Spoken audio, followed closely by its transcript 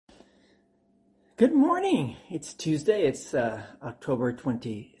Good morning. It's Tuesday. It's October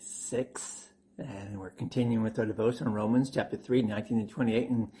 26th, and we're continuing with our devotion on Romans chapter 3, 19 and 28,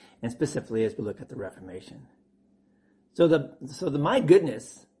 and specifically as we look at the Reformation. So the my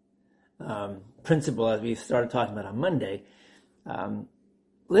goodness principle, as we started talking about on Monday,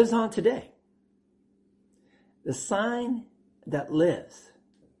 lives on today. The sign that lives,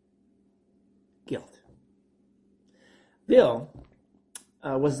 guilt. Bill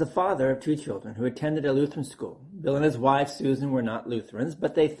was the father of two children who attended a Lutheran school. Bill and his wife, Susan, were not Lutherans,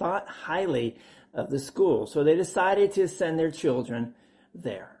 but they thought highly of the school, so they decided to send their children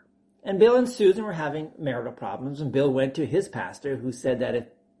there. And Bill and Susan were having marital problems, and Bill went to his pastor, who said that if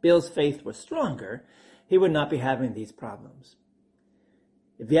Bill's faith was stronger, he would not be having these problems.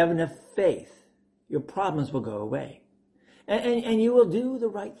 If you have enough faith, your problems will go away. And you will do the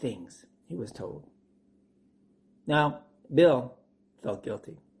right things, he was told. Now, Bill felt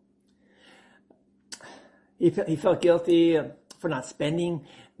guilty. He felt guilty for not spending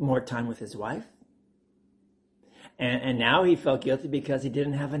more time with his wife. And now he felt guilty because he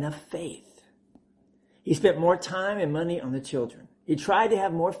didn't have enough faith. He spent more time and money on the children. He tried to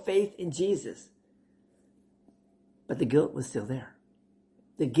have more faith in Jesus. But the guilt was still there.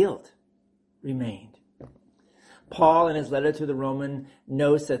 The guilt remained. Paul, in his letter to the Roman,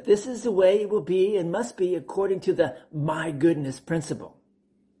 notes that this is the way it will be and must be according to the my goodness principle.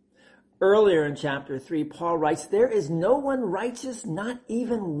 Earlier in chapter 3, Paul writes, there is no one righteous, not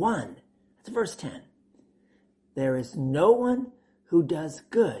even one. That's verse 10. There is no one who does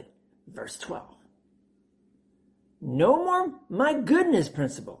good. Verse 12. No more my goodness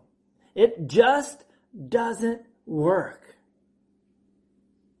principle. It just doesn't work.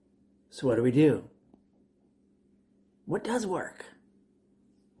 So what do? What does work?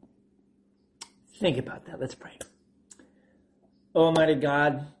 Think about that. Let's pray. Almighty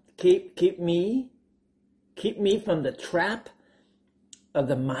God, keep me from the trap of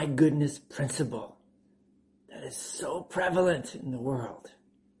the my goodness principle that is so prevalent in the world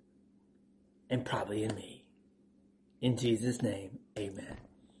and probably in me. In Jesus' name, amen.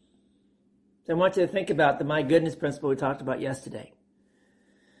 So I want you to think about the my goodness principle we talked about yesterday.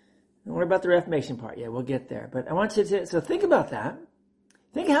 Don't worry about the Reformation part yet. We'll get there. But I want you to, so think about that.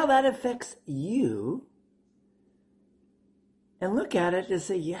 Think how that affects you. And look at it and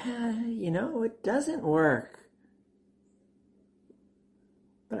say, yeah, it doesn't work.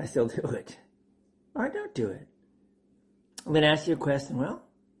 But I still do it. Or I don't do it. I'm going to ask you a question. Well,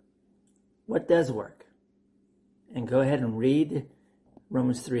 what does work? And go ahead and read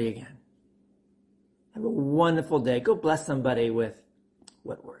Romans 3 again. Have a wonderful day. Go bless somebody with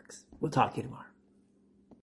what works. We'll talk to you tomorrow.